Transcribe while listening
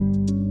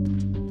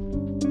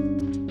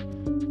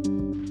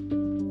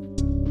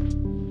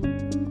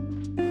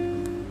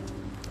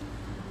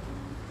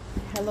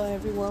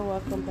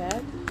welcome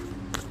back.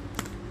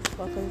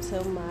 Welcome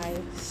to my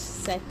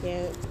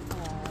second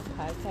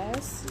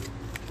podcast.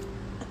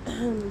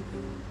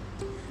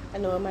 I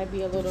know it might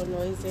be a little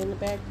noisy in the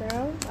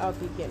background. I'll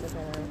be getting a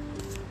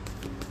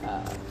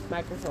better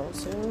microphone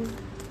soon,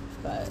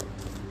 but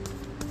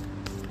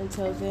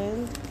until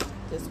then,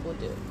 this will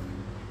do.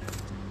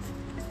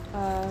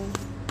 A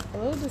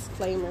little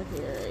disclaimer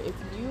here: if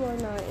you are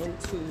not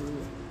into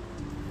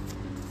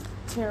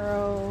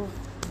tarot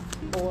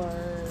or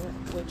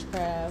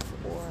witchcraft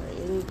or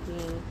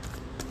anything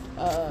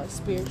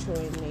spiritual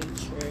in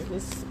nature,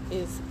 this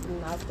is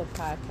not the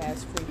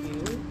podcast for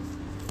you.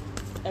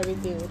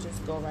 Everything will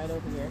just go right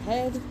over your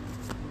head,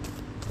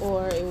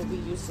 or it will be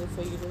useless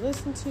for you to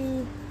listen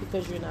to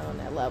because you're not on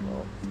that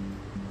level.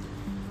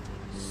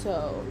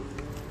 So,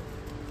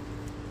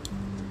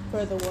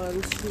 for the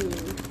ones who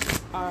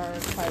are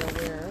quite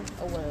aware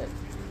of what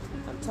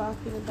I'm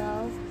talking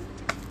about,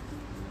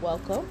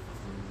 welcome.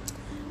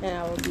 And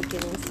I will be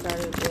getting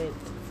started with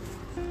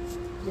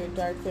your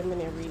dark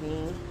feminine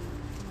reading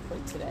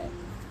for today.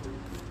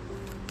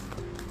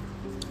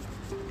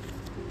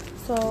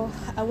 So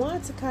I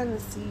wanted to kind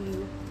of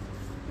see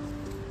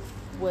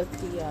what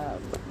the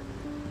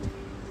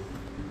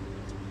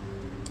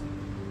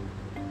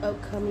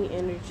upcoming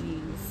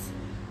energies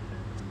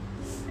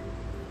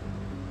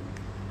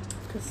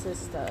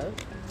consist of.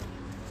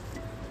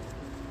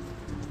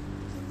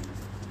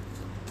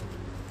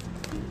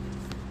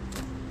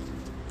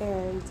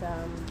 And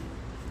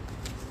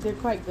they're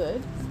quite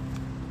good.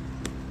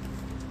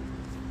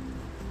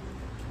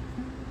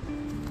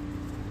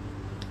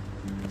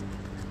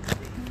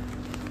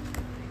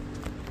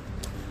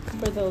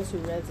 For those who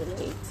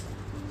resonate.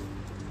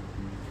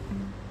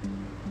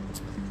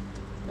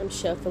 I'm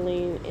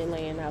shuffling and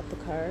laying out the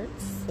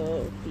cards,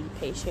 so be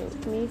patient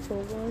with me for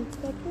 1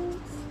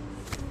 second.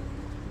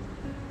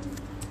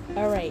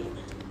 Alright.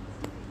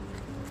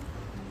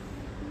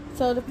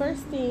 So the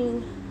first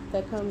thing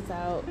that comes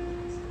out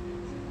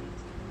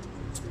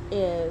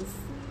is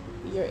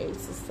your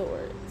Ace of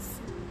Swords.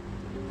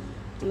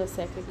 And the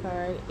second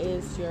card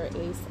is your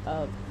Ace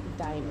of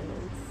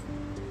Diamonds.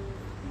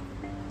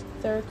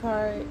 Third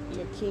card,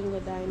 your King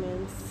of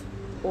Diamonds,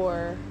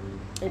 or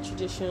in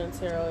traditional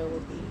tarot it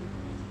would be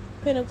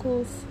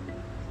Pentacles,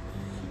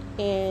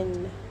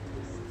 and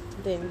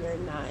then your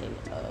Nine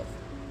of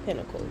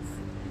Pentacles.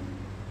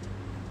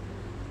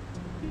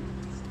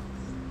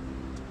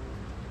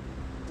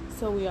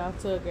 So we off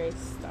to a great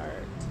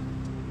start.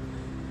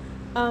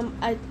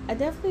 I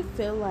definitely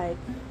feel like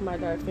my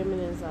dark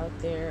feminines out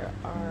there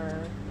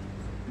are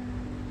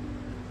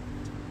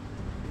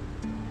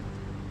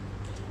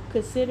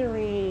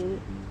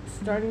considering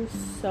starting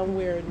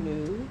somewhere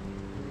new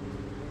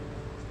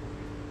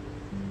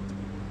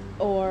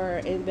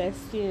or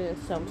investing in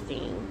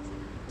something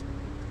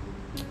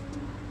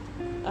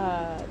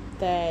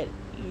that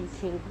you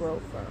can grow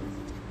from.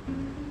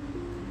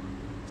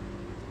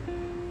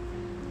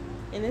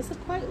 And it's a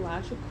quite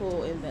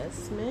logical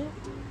investment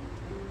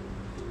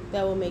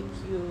that will make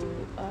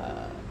you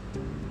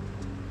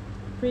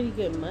pretty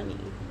good money.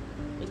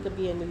 It could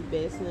be a new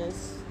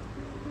business,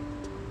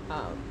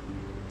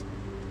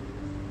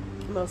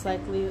 most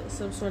likely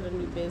some sort of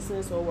new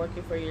business or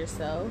working for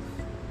yourself,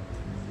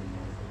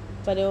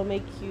 but it will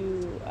make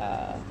you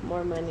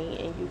more money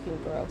and you can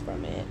grow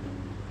from it.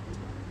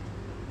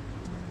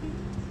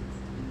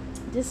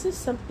 This is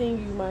something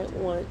you might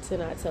want to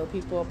not tell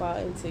people about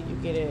until you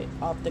get it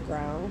off the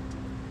ground,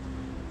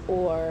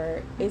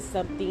 or it's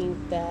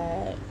something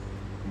that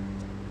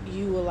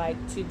you would like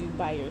to do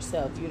by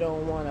yourself. You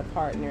don't want a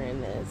partner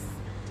in this.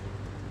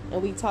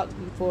 And we talked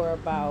before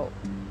about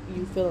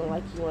you feeling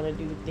like you want to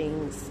do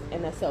things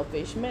in a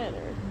selfish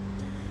manner.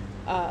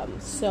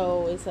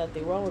 So it's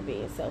nothing wrong with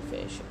being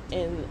selfish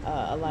in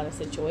a lot of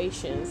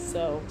situations.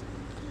 So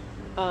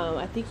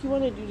I think you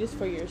want to do this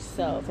for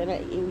yourself,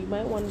 and you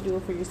might want to do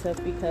it for yourself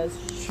because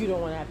you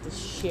don't want to have to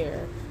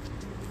share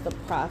the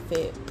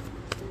profit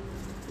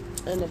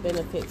and the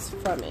benefits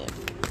from it.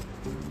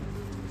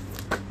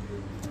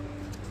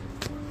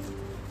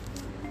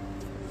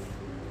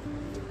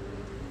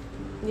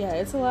 Yeah,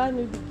 it's a lot of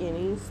new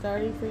beginnings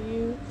starting for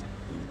you,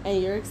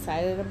 and you're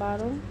excited about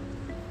them.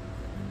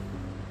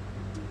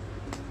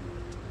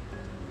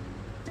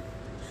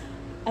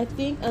 I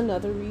think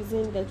another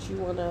reason that you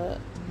want to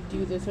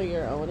do this on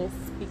your own is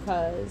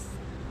because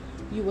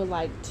you would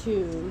like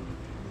to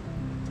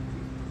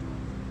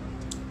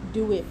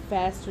do it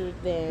faster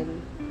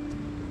than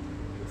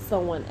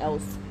someone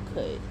else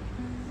could.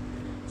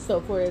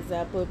 So, for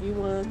example, if you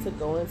wanted to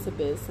go into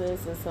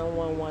business and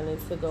someone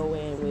wanted to go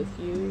in with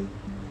you,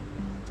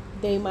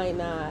 they might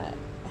not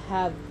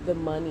have the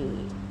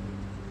money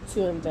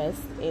to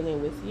invest in it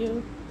with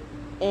you,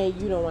 and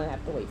you don't want to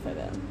have to wait for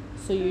them.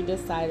 So you're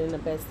deciding the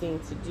best thing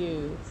to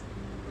do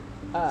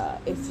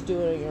is to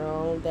do it on your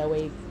own. That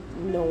way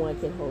no one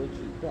can hold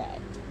you back.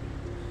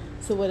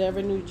 So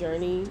whatever new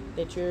journey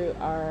that you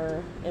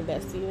are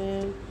investing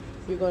in,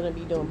 you're going to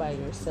be doing by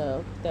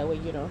yourself. That way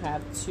you don't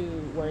have to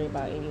worry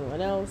about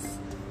anyone else.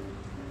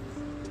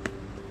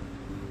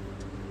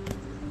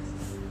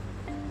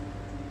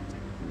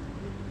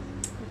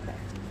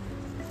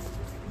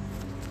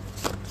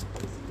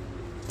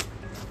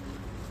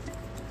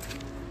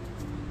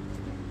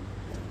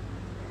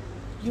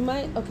 You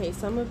might, okay,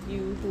 some of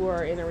you who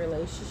are in a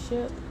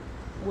relationship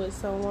with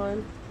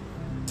someone,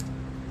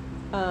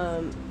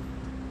 um,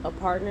 a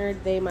partner,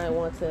 they might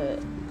want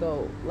to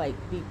go, like,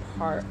 be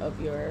part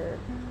of your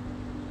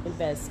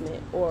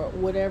investment or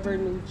whatever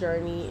new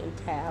journey and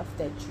path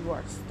that you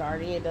are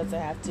starting. It doesn't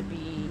have to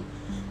be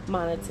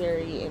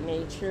monetary in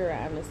nature,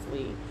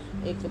 honestly.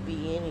 It could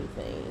be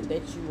anything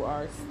that you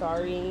are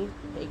starting.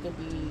 It could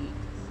be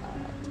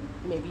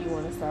maybe you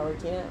want to start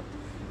working out.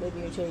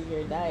 Maybe you're changing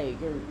your diet.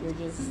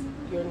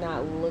 You're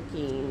not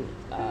looking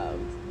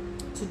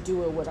to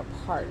do it with a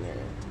partner.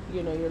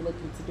 You know, you're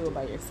looking to do it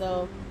by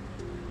yourself.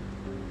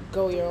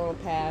 Go your own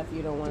path.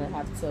 You don't want to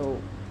have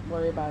to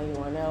worry about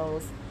anyone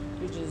else.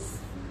 You're just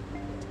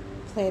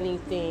planning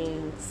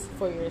things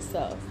for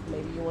yourself.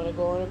 Maybe you want to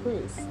go on a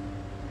cruise.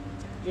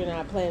 You're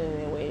not planning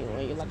it with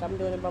anyone. You're like, I'm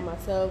doing it by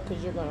myself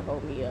because you're going to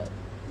hold me up.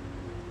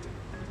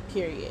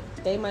 Period.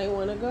 They might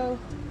want to go,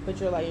 but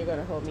you're like, you're going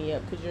to hold me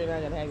up because you're not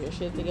going to have your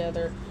shit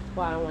together.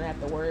 Well, I don't want to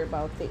have to worry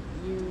about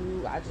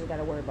you. I just got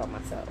to worry about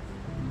myself.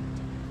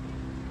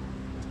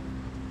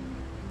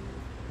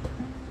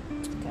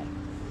 Okay.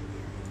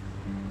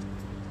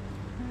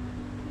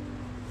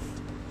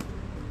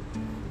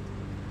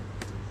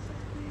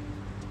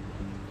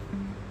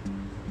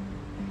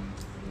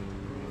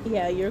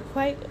 Yeah, you're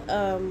quite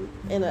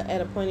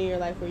at a point in your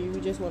life where you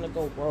just want to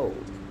go rogue.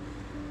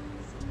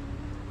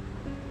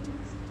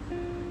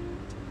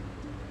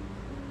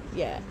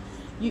 Yeah,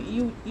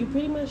 you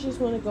pretty much just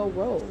want to go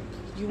rogue.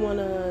 You want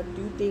to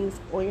do things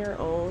on your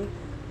own,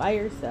 by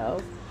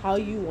yourself, how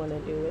you want to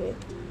do it,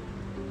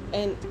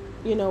 and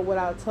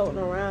without toting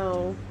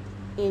around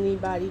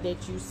anybody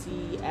that you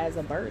see as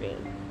a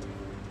burden.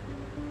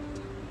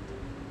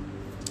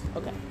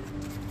 Okay,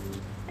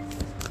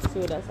 see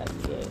what else I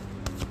can get.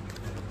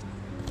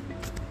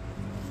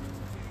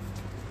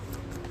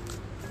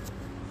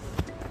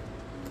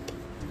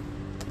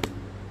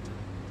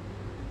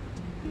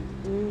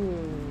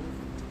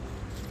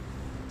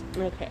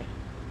 Okay.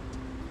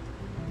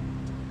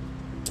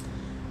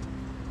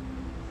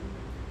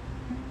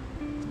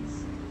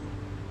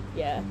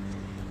 Yeah.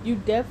 You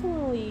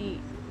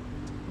definitely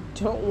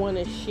don't want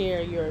to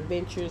share your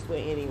adventures with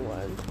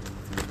anyone.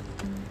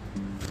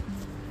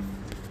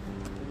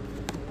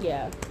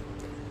 Yeah.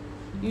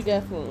 You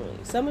definitely.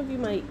 Some of you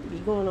might be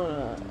going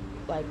on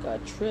a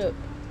trip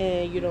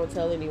and you don't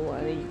tell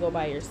anyone and you go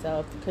by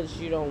yourself because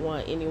you don't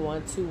want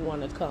anyone to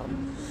want to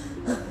come.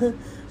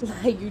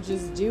 Like, you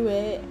just do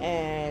it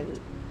and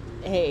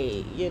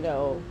hey,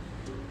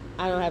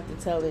 I don't have to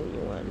tell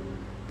anyone.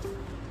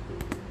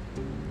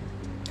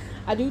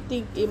 I do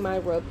think it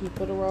might rub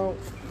people the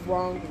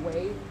wrong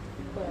way,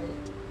 but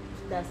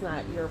that's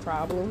not your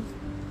problem.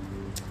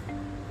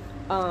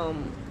 I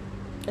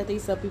think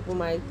some people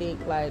might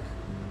think like,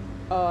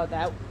 oh,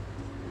 that's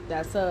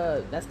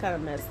kind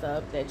of messed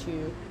up that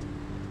you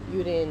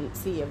didn't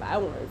see if I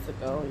wanted to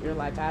go. You're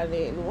like, I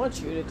didn't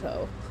want you to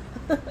go.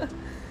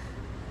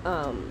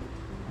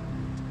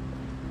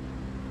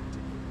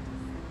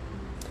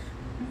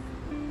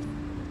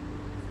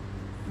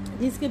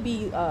 These could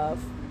be I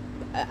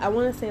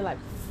want to say like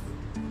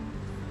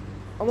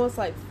almost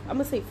like I'm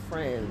gonna say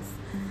friends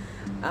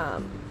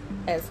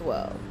as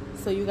well.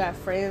 So you got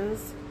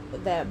friends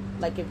that,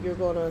 like, if you're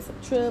going on some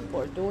trip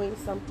or doing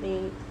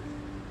something,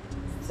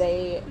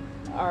 they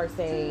are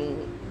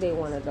saying they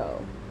want to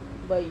go,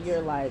 but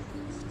you're like,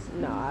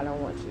 no, I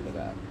don't want you to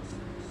go.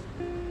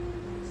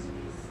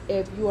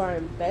 If you are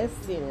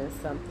investing in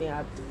something,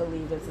 I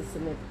believe it's a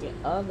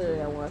significant other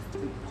that wants to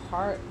be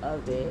part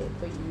of it,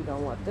 but you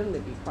don't want them to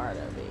be part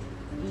of it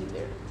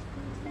either,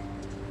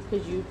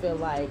 because you feel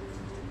like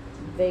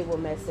they will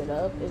mess it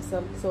up in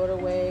some sort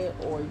of way,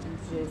 or you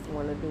just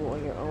want to do it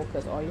on your own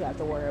because all you have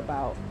to worry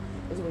about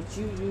is what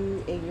you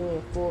do and you're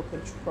in full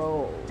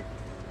control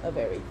of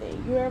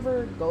everything. You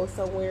ever go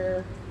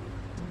somewhere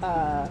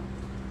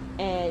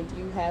and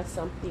you have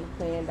something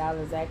planned out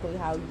exactly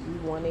how you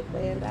want it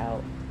planned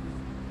out,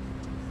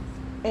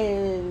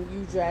 and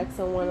you drag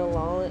someone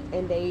along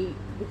and they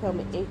become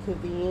an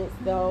inconvenience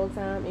the whole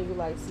time, and you're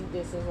like, see,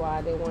 this is why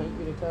I didn't want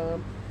you to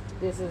come.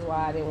 This is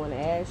why I didn't want to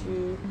ask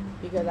you,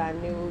 because I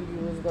knew you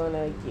was going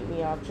to get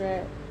me off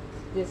track.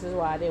 This is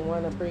why I didn't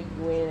want to bring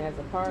you in as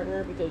a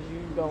partner, because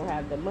you don't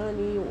have the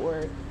money,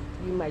 or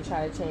you might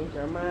try to change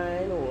your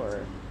mind,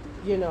 or,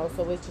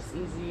 so it's just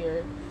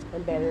easier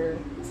and better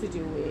to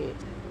do it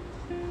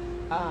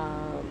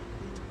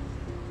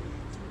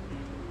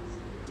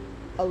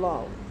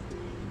alone.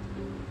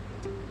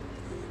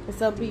 And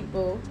some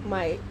people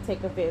might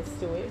take offense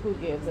to it. Who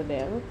gives a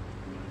damn?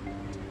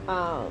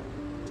 I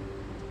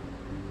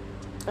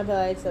feel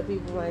like some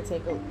people might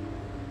take a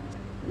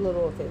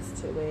little offense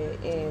to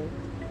it and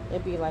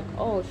be like,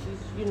 oh,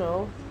 she's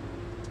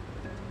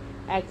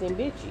acting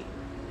bitchy.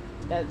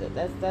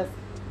 That's.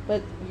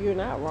 But you're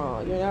not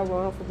wrong. You're not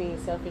wrong for being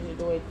selfish and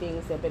doing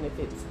things that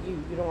benefits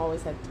you. You don't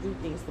always have to do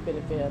things to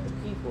benefit other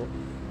people,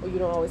 or you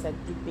don't always have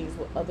to do things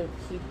with other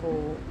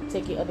people,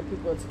 taking other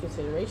people into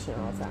consideration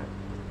all the time.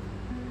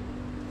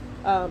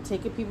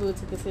 Taking people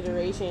into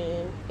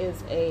consideration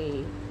is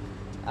a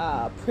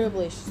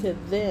privilege to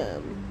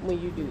them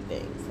when you do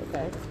things,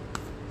 okay?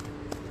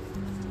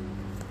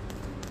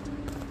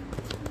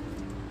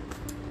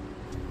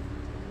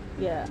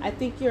 Yeah, I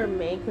think your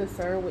main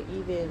concern with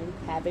even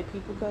having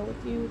people come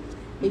with you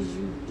is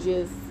you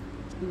just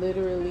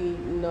literally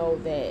know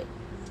that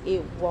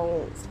it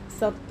won't,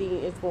 something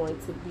is going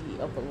to be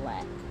of a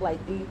lack. Like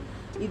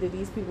either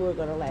these people are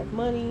going to lack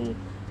money,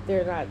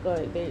 they're not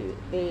going,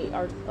 they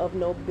are of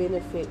no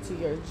benefit to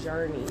your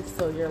journey.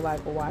 So you're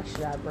like, well, why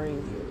should I bring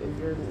you if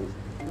you're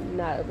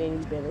not of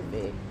any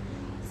benefit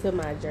to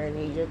my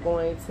journey? You're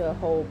going to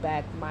hold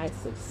back my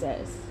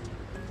success.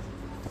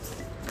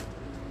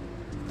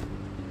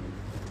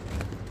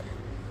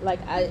 Like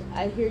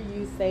I hear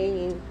you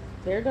saying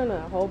they're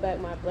gonna hold back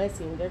my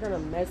blessing, they're gonna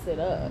mess it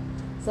up.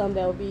 Some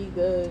that'll be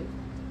good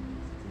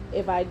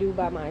if I do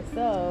by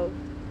myself.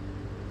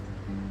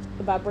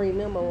 If I bring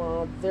them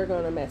along, they're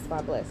gonna mess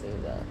my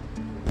blessings up.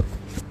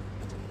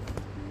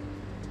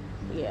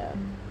 Yeah.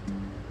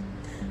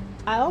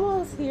 I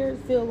almost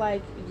feel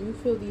like you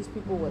feel these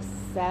people will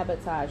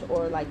sabotage,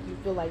 or like you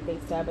feel like they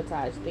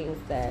sabotage things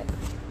that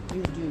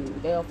you do.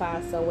 They'll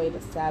find some way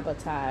to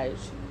sabotage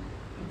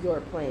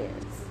your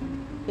plans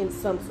in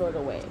some sort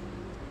of way.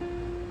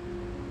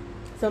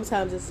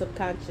 Sometimes it's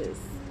subconscious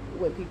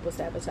when people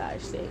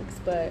sabotage things,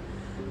 but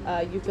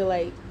you feel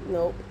like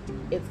nope,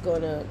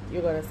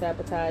 you're gonna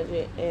sabotage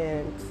it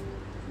and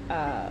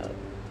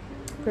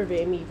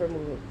prevent me from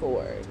moving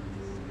forward.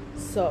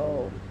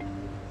 So,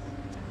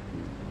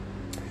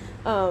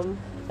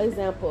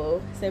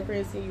 example, say for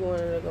instance you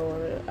wanted to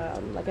go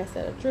on like I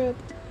said, a trip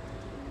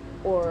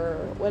or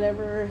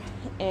whatever,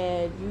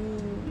 and you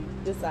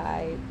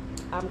decide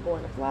I'm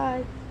going to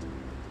fly.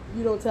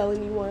 You don't tell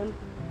anyone.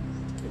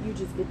 You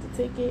just get the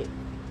ticket.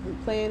 You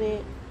plan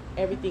it.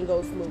 Everything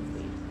goes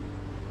smoothly.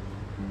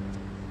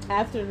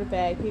 After the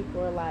fact,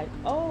 people are like,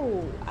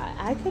 "Oh,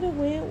 I could have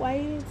went. Why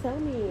you didn't tell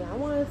me? I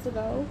wanted to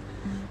go,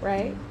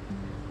 right?"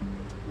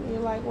 And you're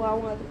like, "Well, I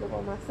wanted to go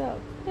by myself."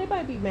 They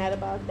might be mad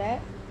about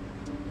that,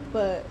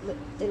 but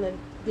in a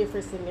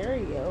different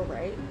scenario,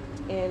 right?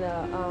 In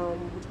a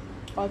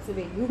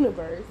alternate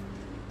universe,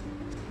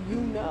 you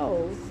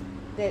know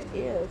that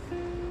if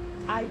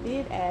I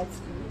did ask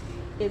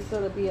you, it's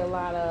going to be a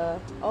lot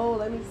of, oh,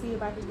 let me see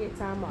if I can get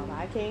time off.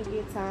 I can't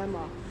get time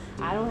off.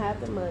 I don't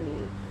have the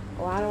money.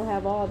 Or I don't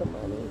have all the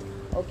money.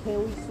 Or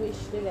can we switch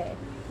today?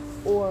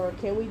 Or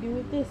can we do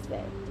it this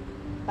day?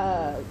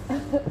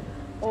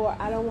 Or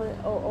I don't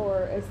want,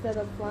 or instead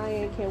of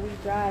flying, can we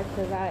drive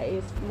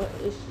because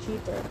it's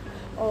cheaper?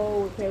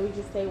 Oh, can we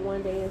just stay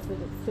one day instead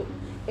of two?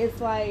 It's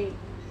like,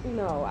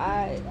 no,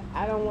 I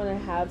don't want to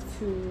have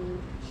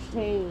to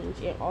change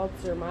and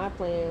alter my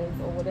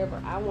plans or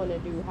whatever I want to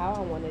do, how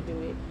I want to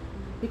do it,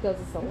 because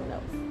of someone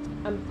else.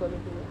 I'm going to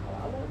do it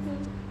how I want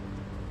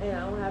to, and I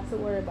don't have to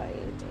worry about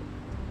anything.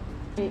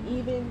 And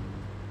even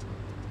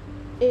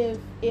if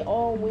it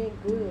all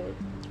went good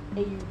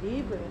and you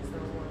did bring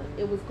someone,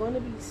 it was going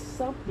to be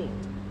something,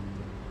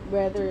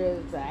 whether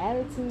it's an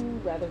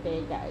attitude, whether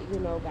they got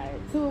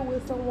into it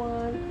with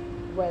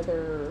someone,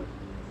 whether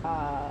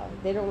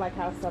they don't like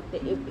how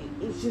something,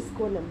 it's just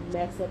going to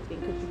mess up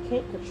things because you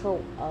can't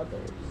control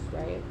others,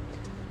 right?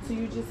 So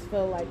you just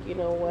feel like, you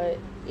know what,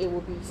 it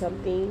will be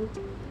something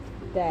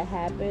that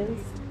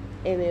happens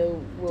and it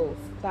will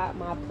stop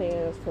my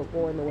plans from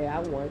going the way I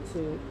want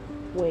to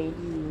when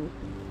you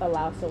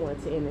allow someone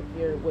to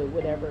interfere with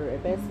whatever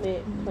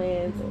investment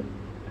plans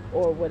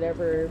or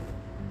whatever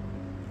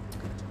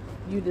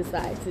you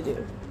decide to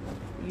do.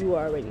 You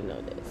already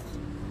know this.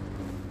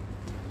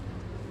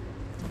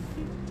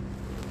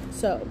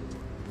 So,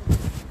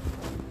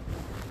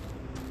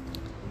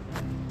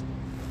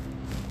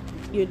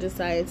 you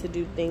decide to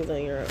do things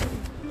on your own,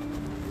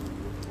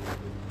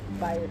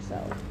 by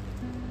yourself.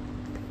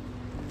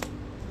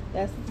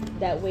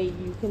 That way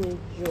you can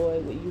enjoy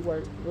what you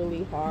work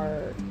really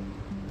hard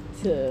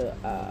to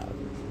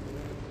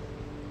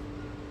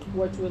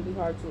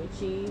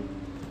achieve,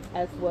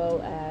 as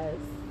well as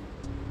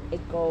a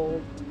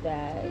goal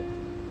that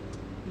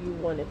you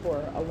wanted for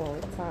a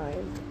long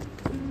time.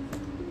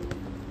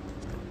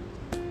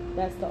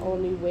 That's the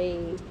only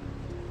way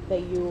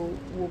that you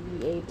will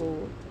be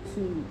able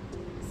to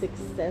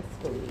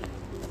successfully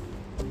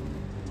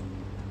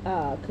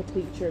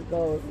complete your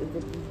goals, is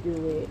if you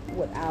do it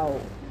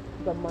without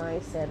the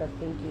mindset of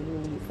thinking you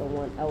need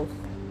someone else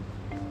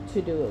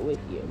to do it with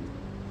you.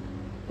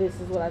 This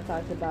is what I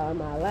talked about in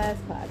my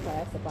last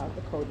podcast about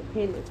the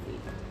codependency.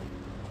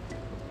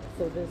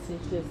 So this is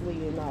just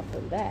leading off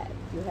from that.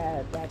 You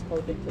have that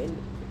codependent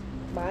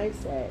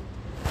mindset.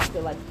 You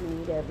feel like you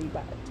need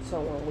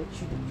someone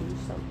with you to do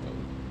something.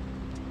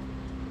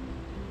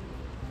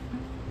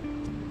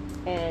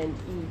 And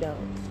you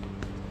don't.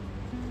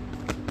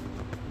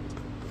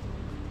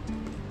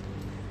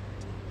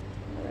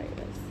 Alright,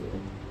 let's see.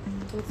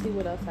 Let's see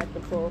what else I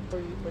can pull for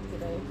you for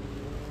today.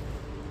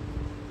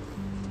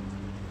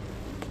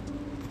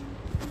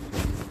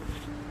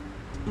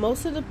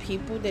 Most of the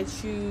people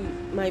that you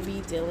might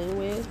be dealing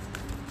with,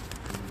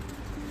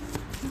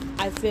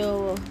 I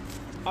feel,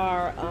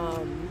 are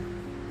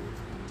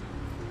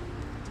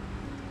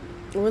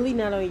really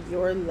not on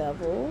your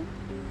level.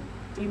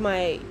 You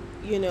might,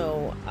 they're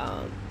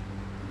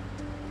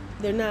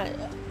not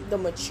the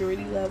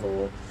maturity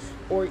level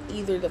or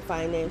either the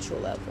financial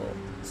level.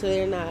 So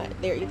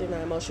they're either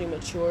not emotionally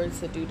mature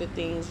to do the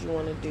things you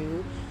want to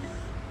do,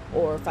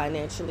 or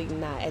financially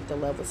not at the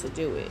level to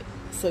do it.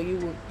 So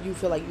you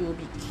feel like you will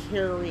be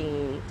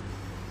carrying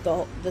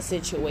the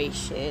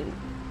situation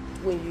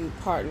when you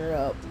partner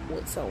up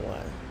with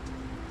someone.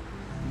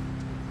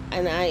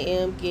 And I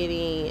am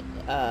getting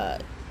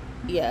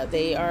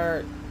they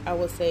are, I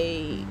would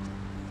say,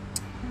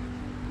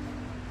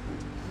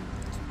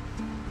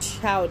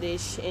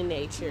 childish in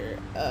nature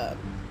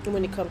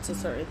when it comes to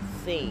certain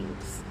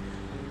things.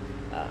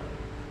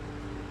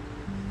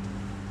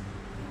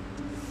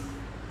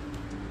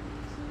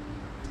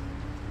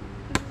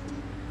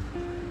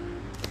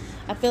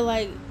 I feel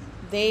like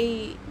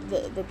the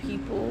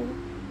people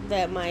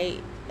that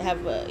might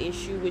have an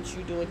issue with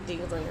you doing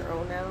things on your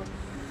own now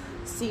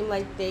seem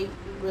like they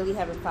really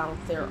haven't found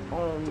their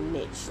own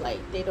niche. Like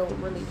they don't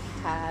really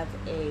have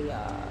a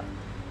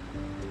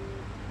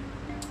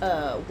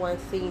one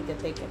thing that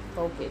they can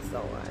focus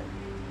on.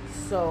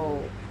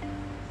 So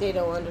they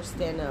don't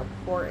understand the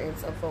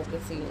importance of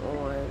focusing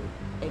on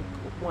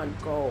one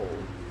goal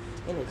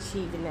and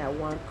achieving that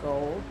one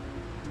goal.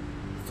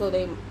 So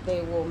they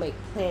will make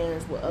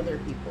plans with other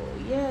people.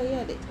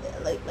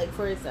 Like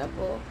for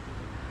example,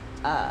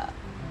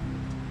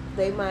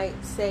 they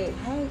might say,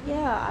 "Hey,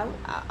 yeah,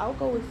 I'll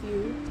go with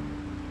you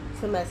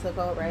to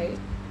Mexico, right?"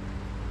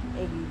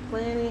 And you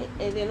plan it,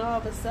 and then all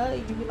of a sudden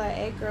you be like,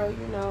 "Hey, girl,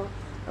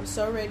 I'm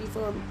so ready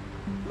for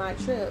my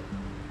trip,"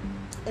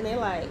 and they're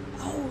like,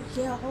 "Oh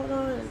yeah, hold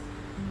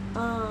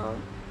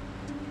on,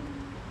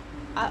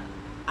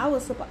 I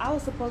was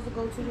supposed to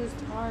go to this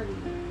party,"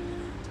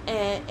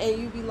 and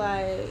you be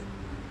like,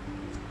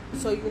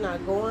 "So you're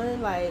not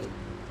going? Like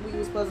we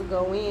were supposed to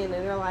go in,"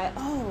 and they're like,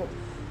 oh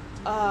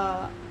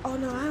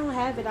no, I don't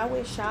have it. I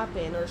went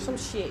shopping or some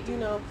shit,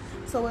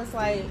 So it's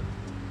like,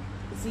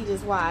 see,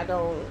 this is why I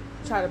don't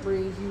try to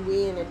bring you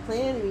in and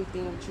plan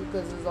anything with you,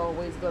 because there's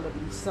always gonna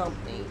be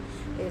something.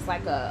 It's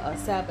like a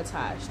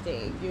sabotage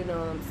thing, you know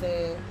what I'm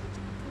saying?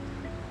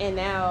 And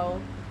now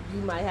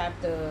you might have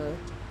to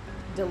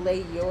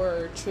delay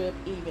your trip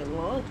even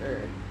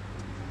longer,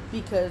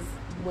 because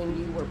when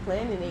you were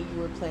planning it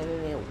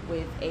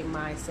with a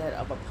mindset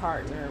of a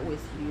partner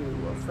with you,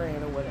 a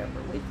friend or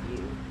whatever with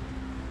you.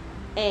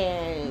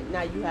 And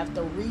now you have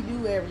to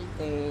redo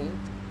everything.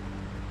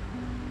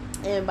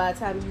 And by the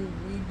time you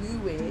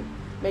redo it,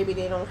 maybe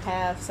they don't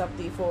have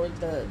something for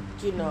the,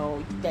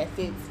 that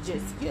fits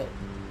just you.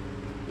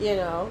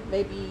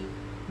 Maybe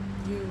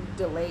you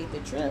delayed the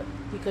trip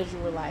because you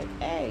were like,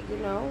 hey,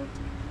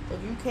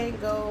 if you can't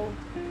go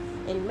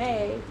in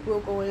May,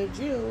 we'll go in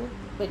June.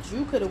 But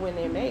you could have went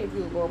in May if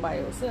you were going by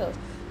yourself.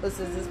 But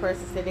since this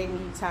person said they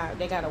need time,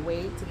 they gotta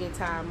wait to get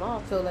time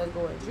off, so let's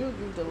go in June,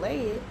 you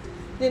delay it,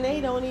 then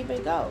they don't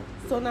even go.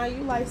 So now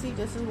you like, see,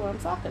 this is what I'm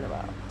talking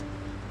about.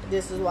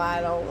 This is why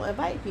I don't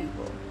invite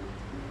people,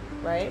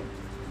 right?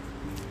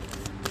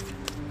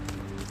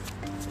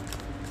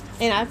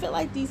 And I feel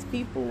like these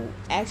people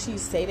actually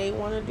say they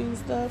want to do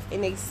stuff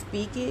and they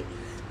speak it,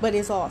 but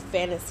it's all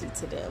fantasy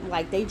to them.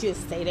 Like they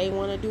just say they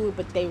want to do it,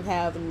 but they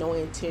have no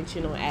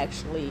intention on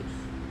actually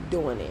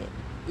doing it.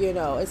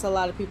 It's a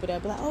lot of people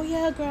that be like, oh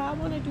yeah, girl, I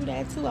want to do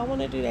that too. I want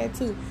to do that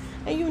too.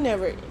 And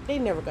they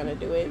never gonna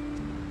do it.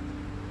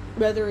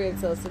 Whether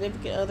it's a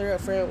significant other, a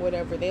friend,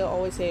 whatever, they'll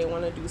always say they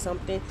want to do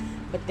something,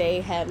 but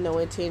they have no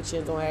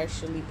intentions on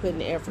actually putting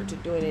the effort to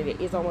doing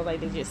it. It's almost like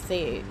they just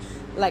say it.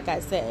 Like I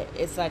said,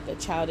 it's like a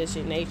childish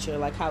in nature,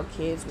 like how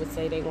kids would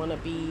say they want to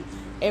be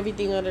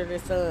everything under the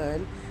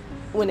sun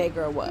when they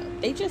grow up.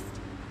 They just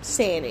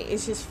saying it.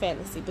 It's just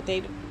fantasy, but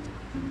they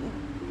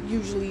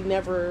usually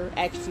never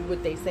actually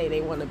what they say they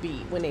want to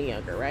be when they're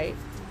younger, right?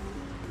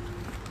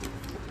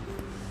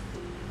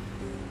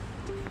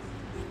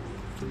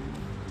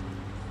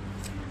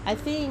 I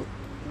think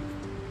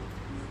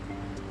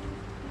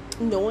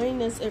knowing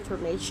this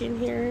information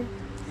here,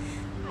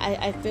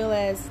 I feel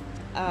as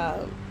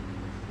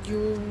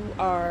you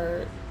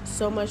are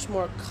so much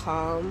more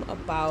calm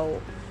about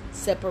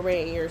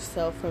separating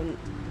yourself from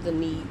the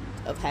need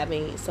of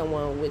having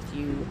someone with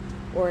you,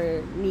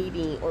 or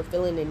needing or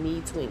feeling the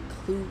need to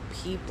include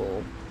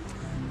people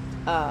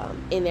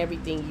in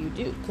everything you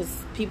do,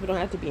 because people don't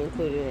have to be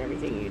included in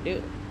everything you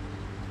do.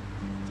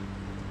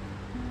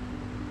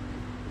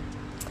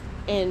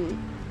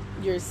 And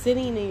you're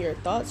sitting in your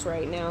thoughts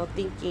right now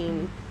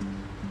thinking,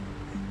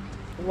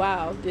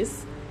 wow,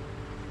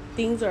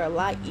 things are a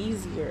lot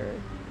easier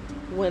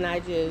when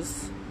I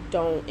just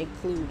don't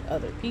include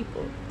other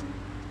people.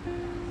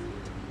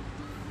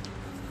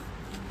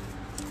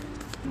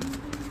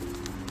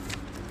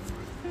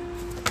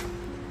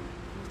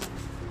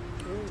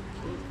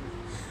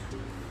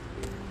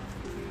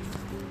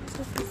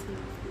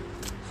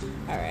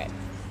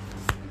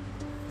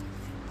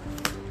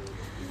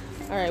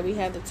 Alright, we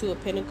have the Two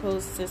of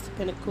Pentacles, Six of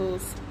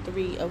Pentacles,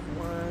 Three of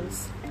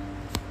Wands,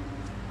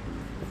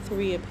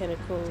 Three of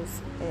Pentacles,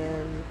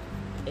 and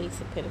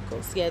Ace of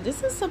Pentacles. Yeah,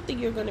 this is something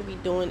you're going to be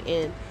doing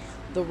in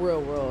the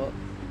real world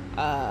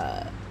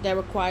that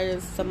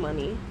requires some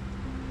money.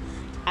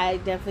 I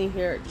definitely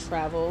hear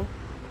travel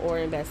or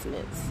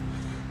investments.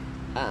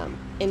 And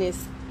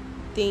it's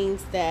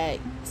things that,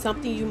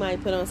 something you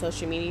might put on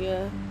social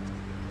media,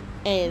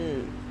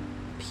 and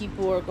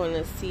people are going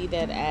to see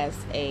that as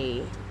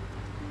a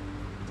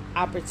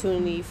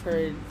opportunity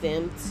for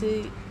them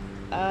to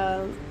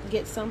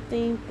get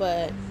something.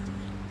 But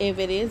if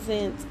it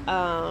isn't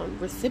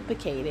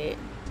reciprocated,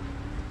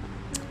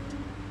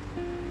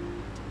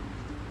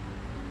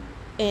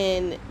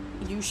 and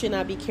you should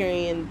not be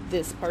carrying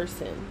this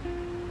person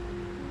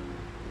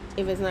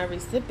if it's not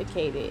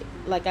reciprocated.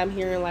 Like, I'm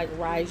hearing like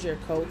rise your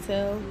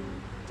coattail.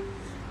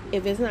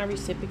 If it's not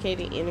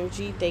reciprocated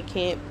energy, they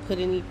can't put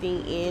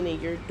anything in,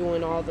 and you're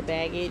doing all the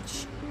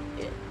baggage,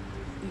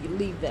 you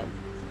leave them.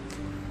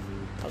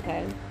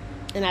 Okay?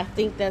 And I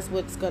think that's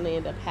what's going to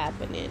end up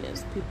happening,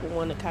 is people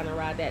want to kind of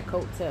ride that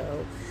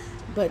coattail,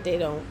 but they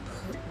don't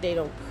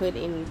put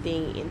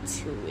anything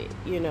into it.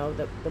 You know,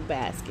 the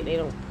basket. They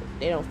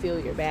don't fill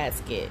your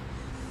basket.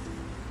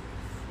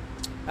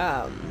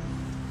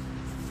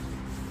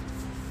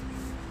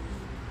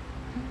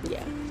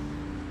 Yeah.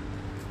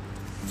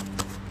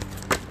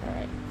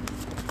 Alright.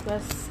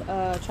 Let's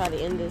try to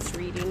end this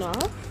reading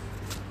off.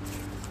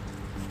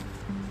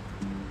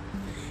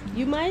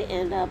 You might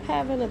end up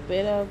having a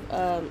bit of,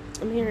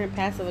 I'm hearing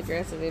passive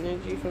aggressive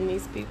energy from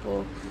these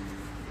people.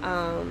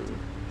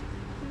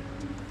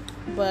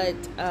 But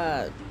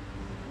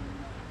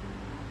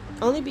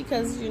only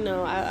because, you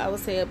know, I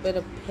would say a bit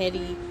of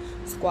petty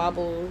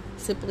squabble,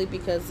 simply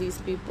because these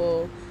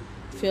people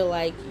feel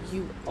like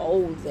you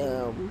owe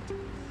them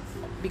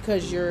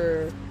because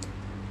you're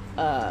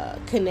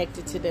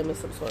connected to them in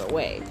some sort of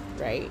way,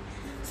 right?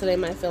 So they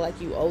might feel like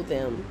you owe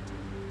them.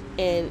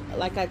 And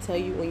like I tell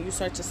you, when you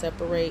start to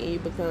separate and you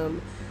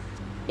become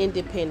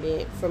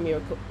independent from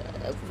a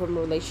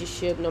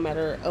relationship, no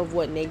matter of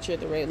what nature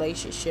the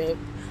relationship,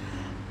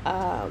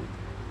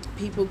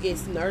 people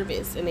get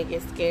nervous and they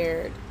get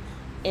scared,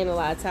 and a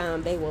lot of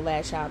time they will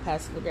lash out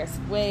passive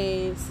aggressive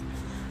ways,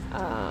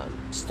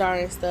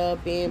 starting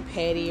stuff, being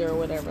petty or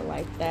whatever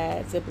like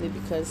that, simply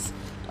because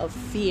of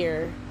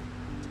fear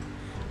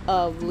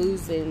of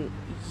losing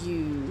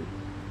you.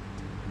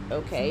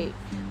 Okay,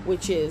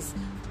 which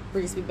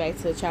brings me back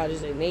to the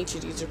childish in nature.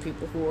 These are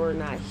people who are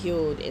not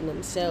healed in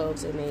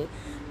themselves, and they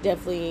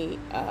definitely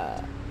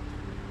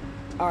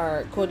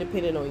are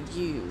codependent on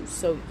you.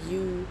 So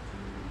you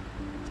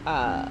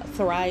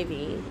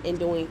thriving and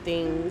doing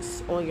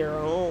things on your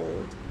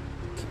own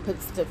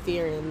puts the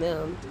fear in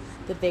them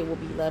that they will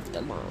be left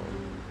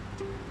alone.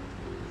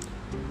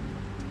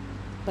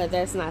 But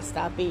that's not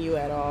stopping you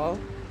at all.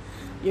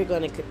 You're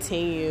going to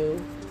continue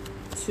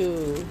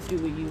to do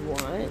what you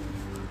want.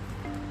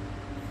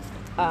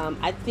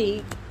 I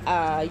think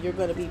you're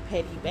going to be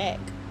petty back.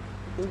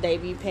 They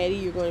be petty,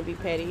 you're going to be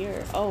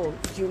pettier. Oh,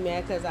 you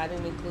mad because I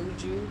didn't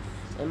include you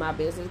in my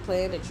business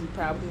plan that you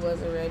probably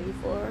wasn't ready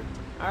for?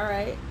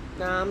 Alright,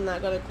 now I'm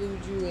not going to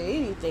include you in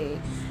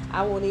anything.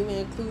 I won't even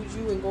include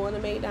you in going to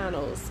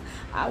McDonald's.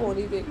 I won't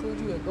even include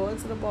you in going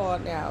to the bar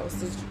now.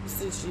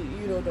 Since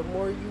you know, the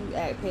more you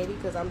act petty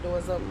because I'm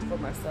doing something for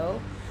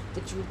myself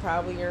that you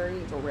probably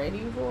aren't even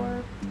ready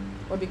for,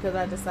 or because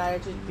I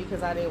decided to,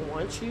 because I didn't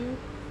want you.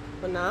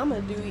 But now I'm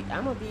gonna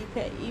be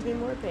even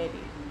more petty,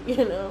 you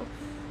know?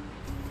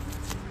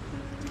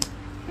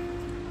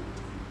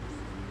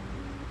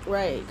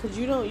 Right, because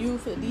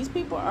these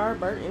people are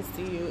burdens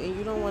to you, and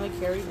you don't want to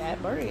carry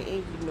that burden,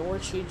 and nor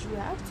should you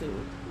have to.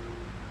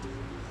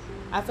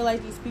 I feel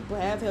like these people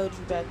have held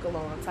you back a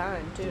long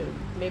time too.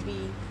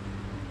 Maybe,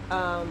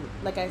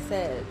 like I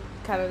said,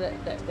 kind of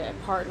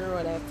that partner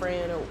or that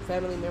friend or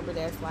family member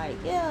that's like,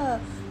 yeah,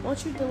 why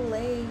don't you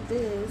delay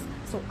this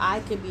so I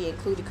can be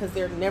included, because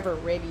they're never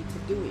ready to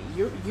do it.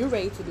 You're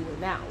ready to do it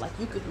now. Like,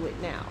 you could do it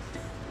now,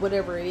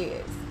 whatever it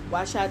is.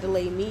 Why should I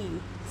delay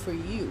me for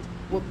you?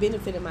 What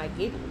benefit am I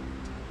getting?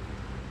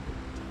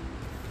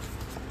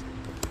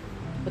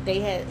 But they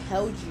had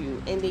held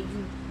you, and then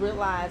you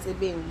realize it's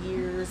been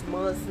years,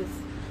 months,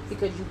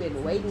 because you've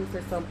been waiting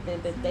for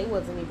something that they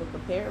wasn't even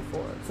prepared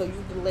for. So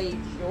you delayed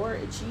your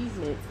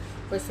achievements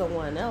for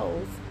someone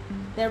else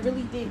that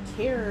really didn't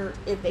care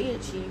if they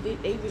achieved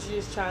it. They was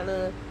just trying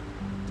to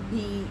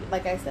be,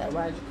 like I said,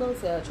 Roger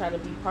Cosell, trying to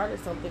be part of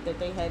something that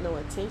they had no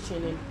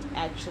intention in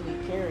actually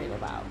caring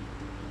about.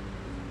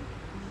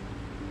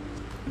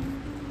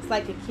 It's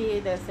like a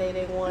kid that say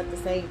they want the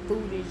same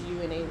food as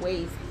you, and they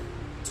waste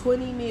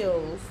 20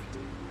 meals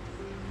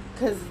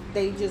because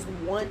they just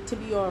want to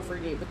be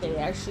offered it, but they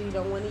actually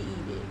don't want to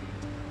eat it.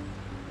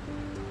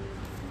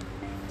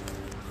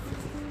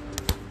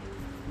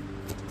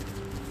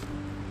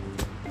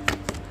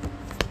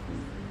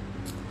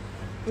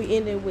 We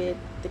ended with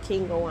the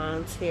King of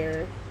Wands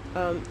here.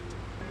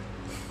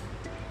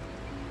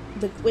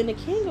 When the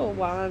King of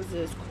Wands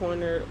is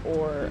cornered,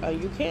 or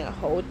you can't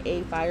hold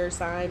a fire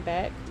sign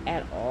back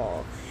at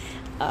all.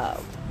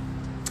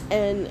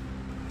 And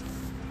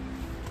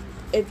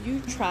if you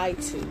try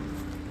to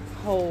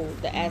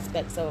hold the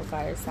aspects of a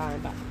fire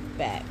sign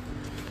back.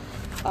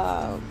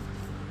 Um,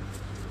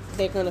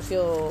 they're gonna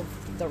feel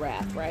the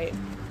wrath, right?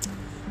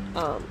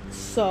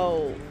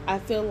 So I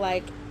feel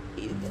like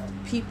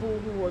people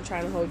who are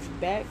trying to hold you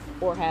back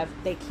or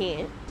they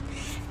can't,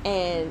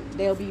 and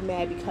they'll be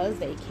mad because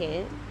they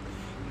can't.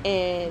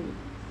 And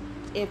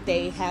if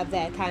they have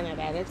that kind of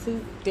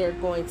attitude, they're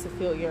going to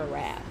feel your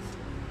wrath.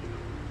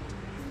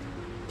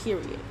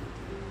 Period.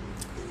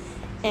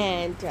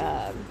 And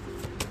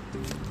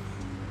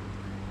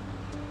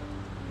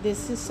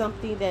this is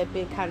something that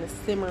been kind of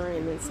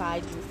simmering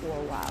inside you for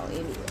a while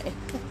anyway.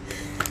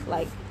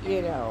 Like,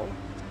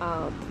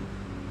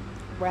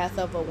 wrath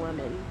of a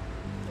woman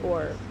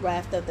or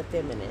wrath of the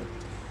feminine.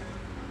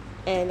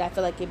 And I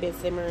feel like it's been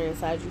simmering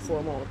inside you for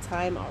a long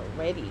time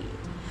already,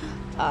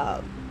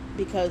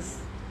 because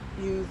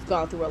you've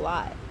gone through a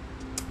lot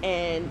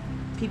and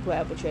people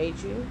have betrayed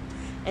you.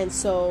 And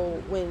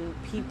so when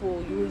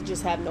you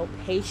just have no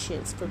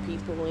patience for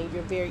people, and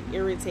you're very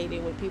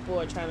irritated when people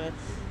are trying to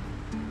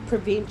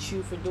prevent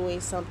you from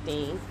doing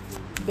something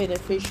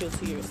beneficial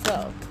to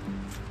yourself.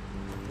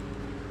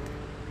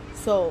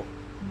 So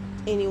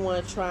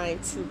anyone trying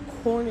to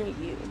corner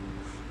you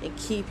and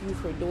keep you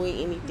from doing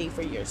anything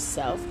for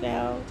yourself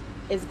now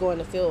is going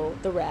to feel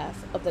the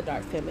wrath of the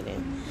dark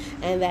feminine.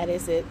 And that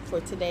is it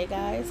for today,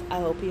 guys. I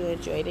hope you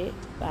enjoyed it.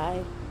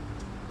 Bye.